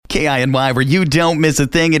KINY, where you don't miss a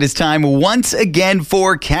thing. It is time once again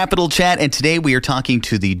for Capital Chat, and today we are talking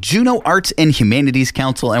to the Juneau Arts and Humanities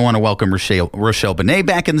Council. I want to welcome Rochelle Benet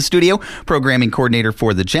back in the studio, programming coordinator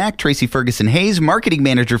for the JAHC, Tracy Ferguson-Hayes, marketing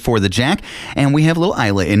manager for the JAHC, and we have little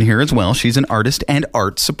Isla in here as well. She's an artist and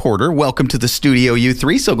art supporter. Welcome to the studio, you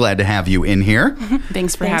three. So glad to have you in here.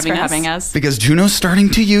 Thanks for having us. Because Juneau's starting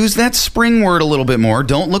to use that spring word a little bit more.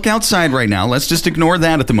 Don't look outside right now. Let's just ignore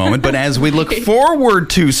that at the moment. But as we look forward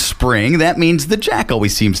to spring, that means the JAHC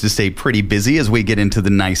always seems to stay pretty busy as we get into the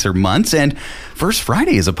nicer months. And First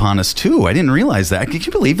Friday is upon us, too. I didn't realize that. Can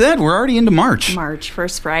you believe that? We're already into March.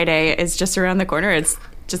 First Friday is just around the corner. It's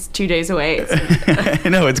just 2 days away. I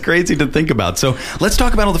know, it's crazy to think about. So let's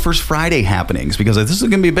talk about all the First Friday happenings, because this is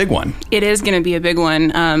going to be a big one. It is going to be a big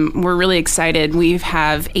one. We're really excited. We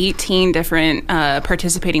have 18 different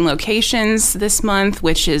participating locations this month,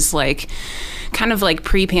 which is kind of like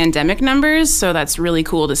pre-pandemic numbers, so that's really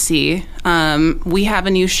cool to see. We have a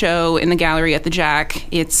new show in the gallery at the JAHC.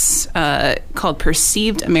 It's called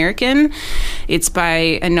Perceived American. It's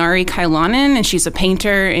by Inari Kailanen, and she's a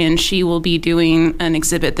painter, and she will be doing an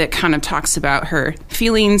exhibit that kind of talks about her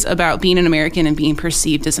feelings about being an American and being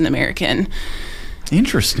perceived as an American.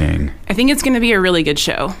 Interesting. I think it's going to be a really good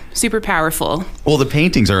show. Super powerful. Well, the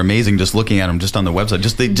paintings are amazing just looking at them just on the website.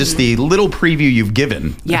 Just the little preview you've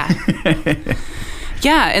given. Yeah.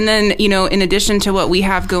 Yeah, and then, in addition to what we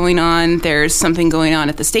have going on, there's something going on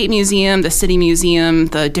at the State Museum, the City Museum,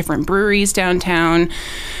 the different breweries downtown.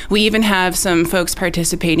 We even have some folks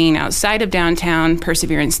participating outside of downtown.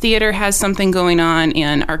 Perseverance Theater has something going on,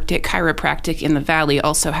 and Arctic Chiropractic in the Valley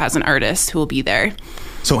also has an artist who will be there.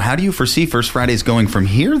 So how do you foresee First Fridays going from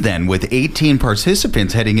here then, with 18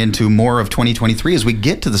 participants heading into more of 2023 as we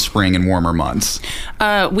get to the spring and warmer months?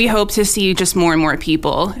 We hope to see just more and more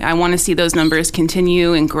people. I want to see those numbers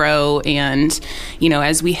continue and grow. And,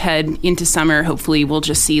 as we head into summer, hopefully we'll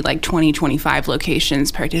just see 20, 25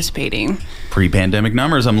 locations participating. Pre-pandemic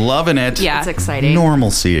numbers. I'm loving it. Yeah. It's exciting.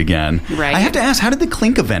 Normalcy again. Right. I have to ask, how did the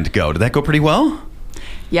Clink event go? Did that go pretty well?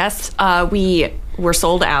 Yes, we were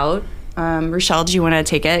sold out. Rochelle, do you want to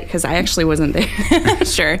take it? Because I actually wasn't there.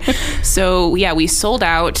 Sure. So, yeah, we sold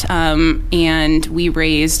out, and we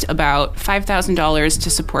raised about $5,000 to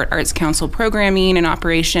support Arts Council programming and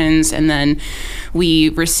operations, and then we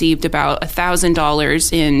received about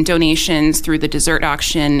 $1,000 in donations through the dessert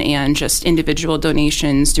auction and just individual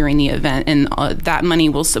donations during the event, and that money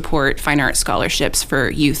will support fine art scholarships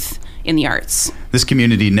for youth in the arts. This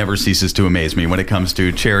community never ceases to amaze me when it comes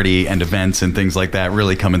to charity and events and things like that,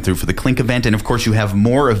 really coming through for the Clink event. And of course, you have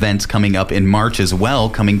more events coming up in March as well,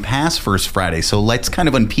 coming past First Friday. So let's kind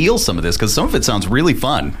of unpeel some of this, because some of it sounds really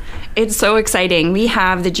fun. It's so exciting. We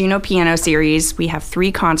have the Juneau Piano Series. We have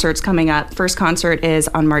 3 concerts coming up. First concert is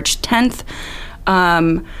on March 10th.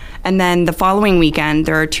 And then the following weekend,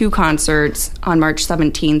 there are 2 concerts on March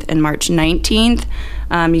 17th and March 19th.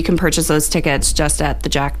 You can purchase those tickets just at the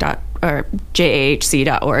JAHC.org.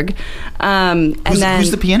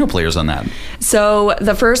 Who's the piano players on that? So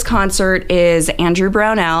the first concert is Andrew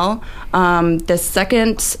Brownell. The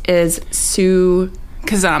second is Sue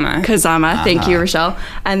Kazama. Thank you, Rochelle.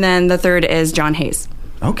 And then the third is John Hayes.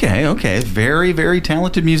 Okay. Very, very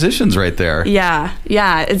talented musicians right there. Yeah,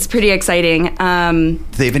 it's pretty exciting. Do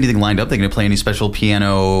they have anything lined up? They going to play any special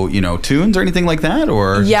piano, tunes or anything like that?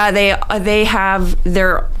 Or yeah, they have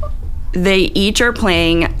they each are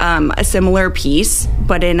playing a similar piece,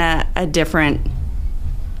 but in a different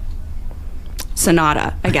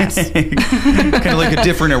sonata, I guess. Kind of like a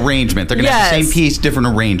different arrangement. They're going to have the same piece, different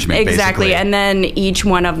arrangement, exactly. basically. And then each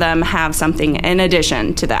one of them have something in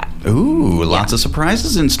addition to that. Ooh, lots of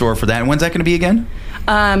surprises in store for that. And when's that going to be again?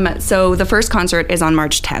 So the first concert is on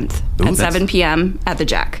March 10th at 7 p.m. at the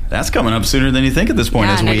JAHC. That's coming up sooner than you think at this point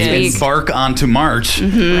as we embark onto March.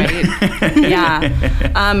 Mm-hmm. Right. Yeah.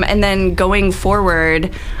 And then going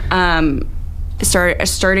forward,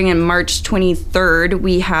 starting in March 23rd,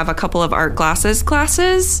 we have a couple of art classes,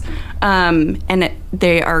 and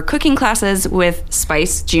they are cooking classes with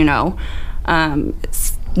Spice Juneau.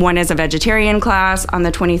 One is a vegetarian class on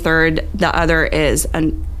the 23rd. The other is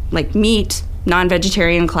a meat,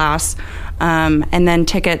 non-vegetarian class. And then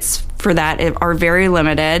tickets for that are very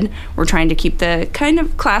limited. We're trying to keep the kind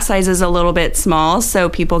of class sizes a little bit small so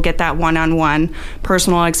people get that one-on-one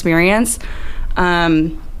personal experience.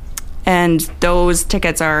 And those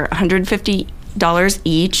tickets are $150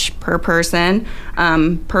 each per person,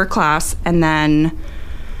 per class. And then,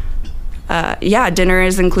 dinner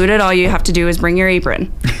is included. All you have to do is bring your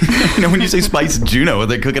apron. When you say Spice Juneau, are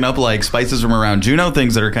they cooking up like spices from around Juneau,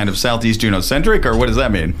 things that are kind of Southeast Juneau-centric, or what does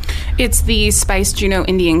that mean? It's the Spice Juneau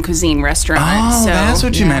Indian Cuisine restaurant. Oh, that's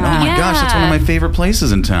what you meant. Oh my gosh, that's one of my favorite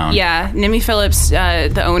places in town. Yeah, Nimi Phillips,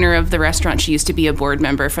 the owner of the restaurant, she used to be a board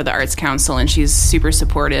member for the Arts Council, and she's super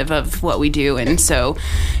supportive of what we do, and so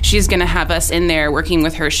she's going to have us in there working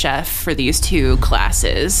with her chef for these 2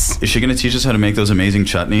 classes. Is she going to teach us how to make those amazing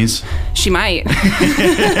chutneys? She might.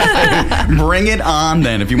 Bring it on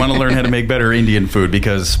then if you want to learn how to make better Indian food,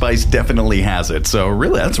 because Spice definitely has it. So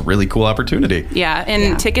really, that's a really cool opportunity. Yeah,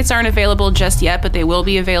 and tickets aren't available just yet, but they will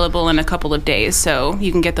be available in a couple of days, so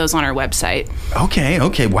you can get those on our website.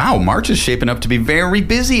 Okay. Wow, March is shaping up to be very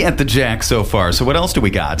busy at the JAHC so far. So what else do we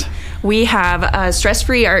got? We have a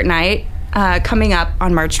stress-free art night coming up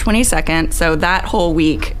on March 22nd, so that whole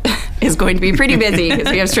week is going to be pretty busy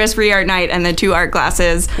because we have stress-free art night and the 2 art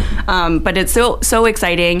classes. But it's so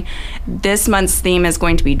exciting. This month's theme is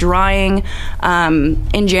going to be drawing.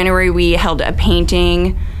 In January, we held a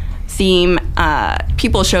painting theme.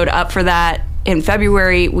 People showed up for that. In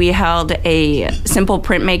February, we held a simple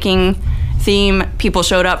printmaking theme. People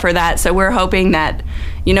showed up for that. So we're hoping that,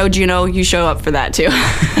 Juneau, you show up for that too.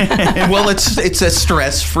 Well, it's a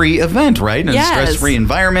stress-free event, right? And a stress-free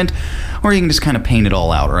environment. Or you can just kind of paint it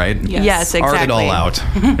all out, right? Yes, exactly. Art it all out.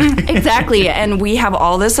 Exactly. And we have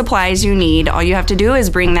all the supplies you need. All you have to do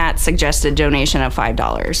is bring that suggested donation of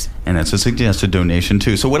 $5. And that's a suggested donation,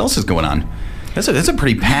 too. So what else is going on? That's a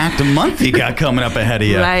pretty packed month you got coming up ahead of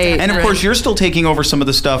you. Right. And, of course, you're still taking over some of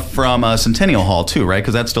the stuff from Centennial Hall, too, right?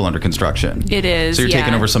 Because that's still under construction. It is, So you're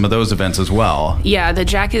taking over some of those events as well. Yeah, the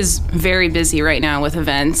JAHC is very busy right now with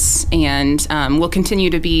events, and will continue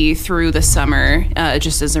to be through the summer.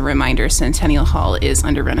 Just as a reminder, Centennial Hall is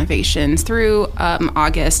under renovations through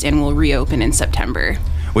August and will reopen in September.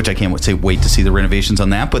 Which I can't wait to see the renovations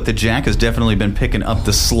on that. But the JAHC has definitely been picking up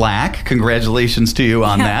the slack. Congratulations to you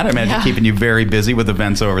on that. I imagine keeping you very busy with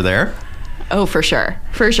events over there. Oh, for sure.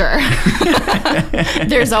 For sure.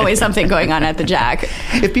 There's always something going on at the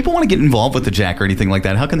JAHC. If people want to get involved with the JAHC or anything like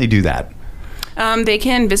that, how can they do that? They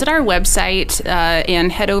can visit our website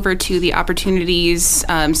and head over to the opportunities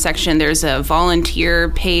section. There's a volunteer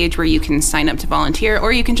page where you can sign up to volunteer,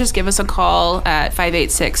 or you can just give us a call at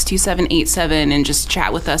 586-2787 and just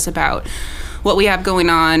chat with us about what we have going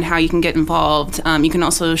on, how you can get involved. You can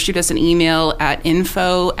also shoot us an email at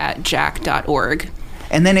info@jahc.org.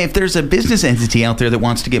 And then if there's a business entity out there that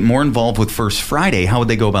wants to get more involved with First Friday, how would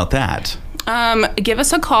they go about that? Give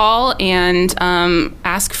us a call and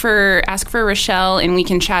ask for Rochelle, and we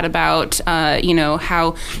can chat about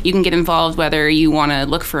how you can get involved, whether you want to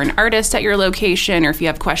look for an artist at your location or if you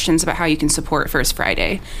have questions about how you can support First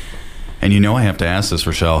Friday. And I have to ask this,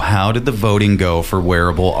 Rochelle, how did the voting go for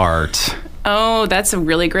wearable art? Oh, that's a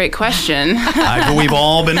really great question. We've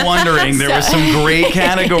all been wondering. There were some great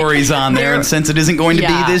categories on there, and since it isn't going to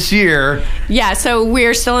be this year. Yeah, so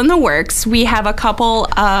we're still in the works. We have a couple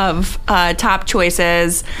of top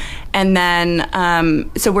choices, and then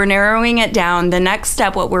so we're narrowing it down. The next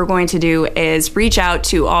step, what we're going to do is reach out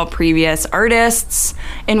to all previous artists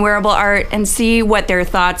in wearable art and see what their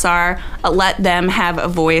thoughts are. Let them have a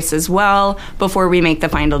voice as well before we make the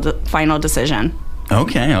final decision.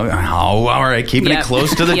 Okay. All right. Keeping it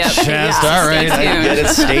close to the chest. All right. I get it.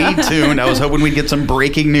 Stay tuned. I was hoping we'd get some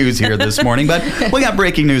breaking news here this morning, but we got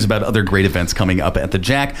breaking news about other great events coming up at the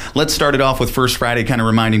JAHC. Let's start it off with First Friday, kind of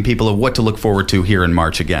reminding people of what to look forward to here in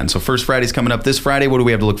March again. So First Friday's coming up this Friday. What do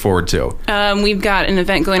we have to look forward to? We've got an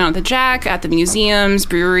event going on at the JAHC, at the museums,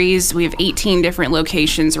 breweries. We have 18 different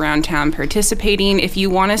locations around town participating. If you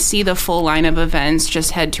want to see the full line of events,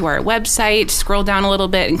 just head to our website, scroll down a little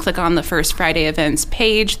bit, and click on the First Friday events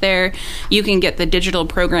page there. You can get the digital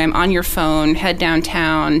program on your phone, head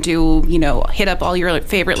downtown, hit up all your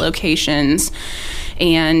favorite locations,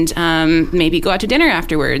 and maybe go out to dinner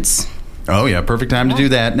afterwards. Oh, yeah. Perfect time to do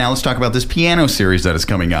that. Now let's talk about this piano series that is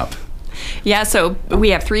coming up. Yeah, so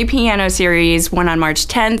we have 3 piano series, one on March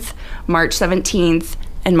 10th, March 17th,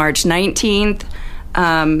 and March 19th.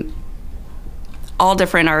 All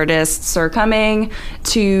different artists are coming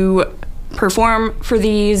to perform for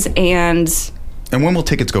these, and when will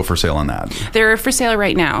tickets go for sale on that? They're for sale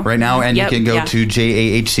right now. Right now, and you can go to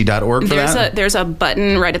JAHC.org for that? There's a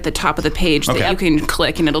button right at the top of the page that you can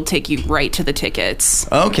click, and it'll take you right to the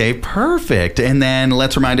tickets. Okay, perfect. And then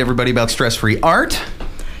let's remind everybody about Stress-Free Art.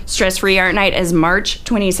 Stress-Free Art Night is March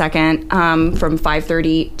 22nd from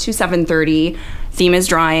 5:30 to 7:30. Theme is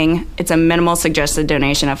drawing. It's a minimal suggested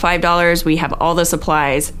donation of $5. We have all the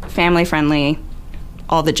supplies, family-friendly,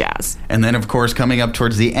 all the jazz. And then, of course, coming up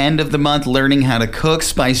towards the end of the month, learning how to cook.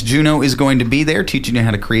 Spice Juneau is going to be there, teaching you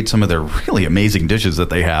how to create some of their really amazing dishes that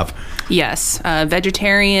they have. Yes,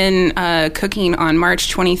 vegetarian cooking on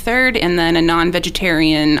March 23rd, and then a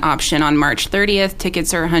non-vegetarian option on March 30th.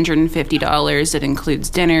 Tickets are $150. It includes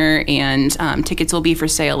dinner, and tickets will be for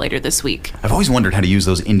sale later this week. I've always wondered how to use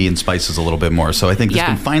those Indian spices a little bit more, so I think this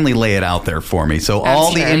can finally lay it out there for me. So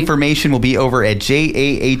all the information will be over at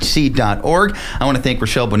JAHC.org. I want to thank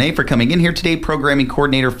Rochelle Bonet for coming in here today, programming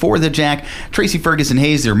coordinator for the JAHC. Tracy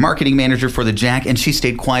Ferguson-Hayes, their marketing manager for the JAHC, and she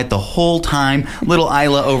stayed quiet the whole time. Little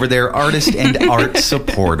Isla over there, artist and art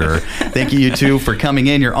supporter. Thank you two for coming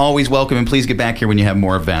in. You're always welcome, and please get back here when you have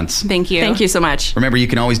more events. Thank you. Thank you so much. Remember, you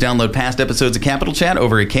can always download past episodes of Capital Chat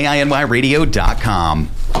over at KINYradio.com.